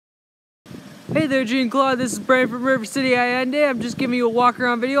Hey there, Gene Claude. This is Brian from River City, Hyundai. I'm just giving you a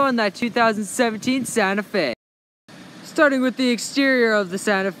walk-around video on that 2017 Santa Fe. Starting with the exterior of the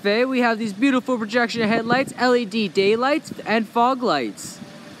Santa Fe, we have these beautiful projection headlights, LED daylights, and fog lights.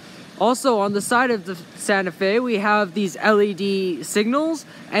 Also, on the side of the Santa Fe, we have these LED signals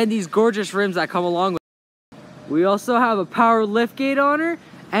and these gorgeous rims that come along with it. We also have a power liftgate on her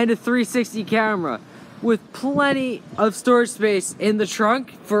and a 360 camera with plenty of storage space in the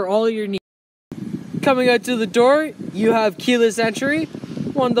trunk for all your needs. Coming out to the door, you have keyless entry,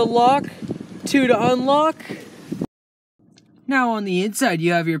 1 to lock, 2 to unlock. Now on the inside,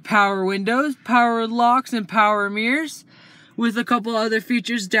 you have your power windows, power locks, and power mirrors, with a couple other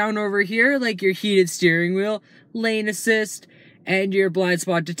features down over here, like your heated steering wheel, lane assist, and your blind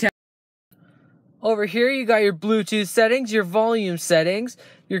spot detection. Over here, you got your Bluetooth settings, your volume settings,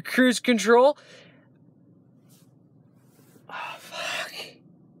 your cruise control. Oh, fuck.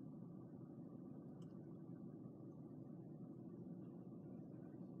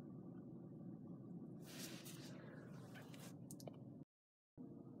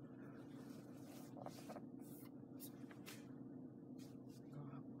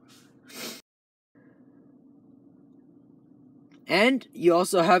 And you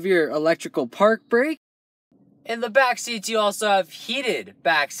also have your electrical park brake. In the back seats, you also have heated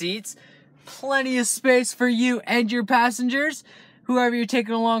back seats. Plenty of space for you and your passengers, whoever you're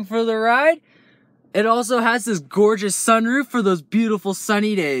taking along for the ride. It also has this gorgeous sunroof for those beautiful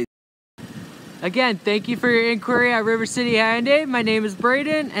sunny days. Again, thank you for your inquiry at River City Hyundai. My name is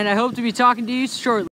Braden, and I hope to be talking to you shortly.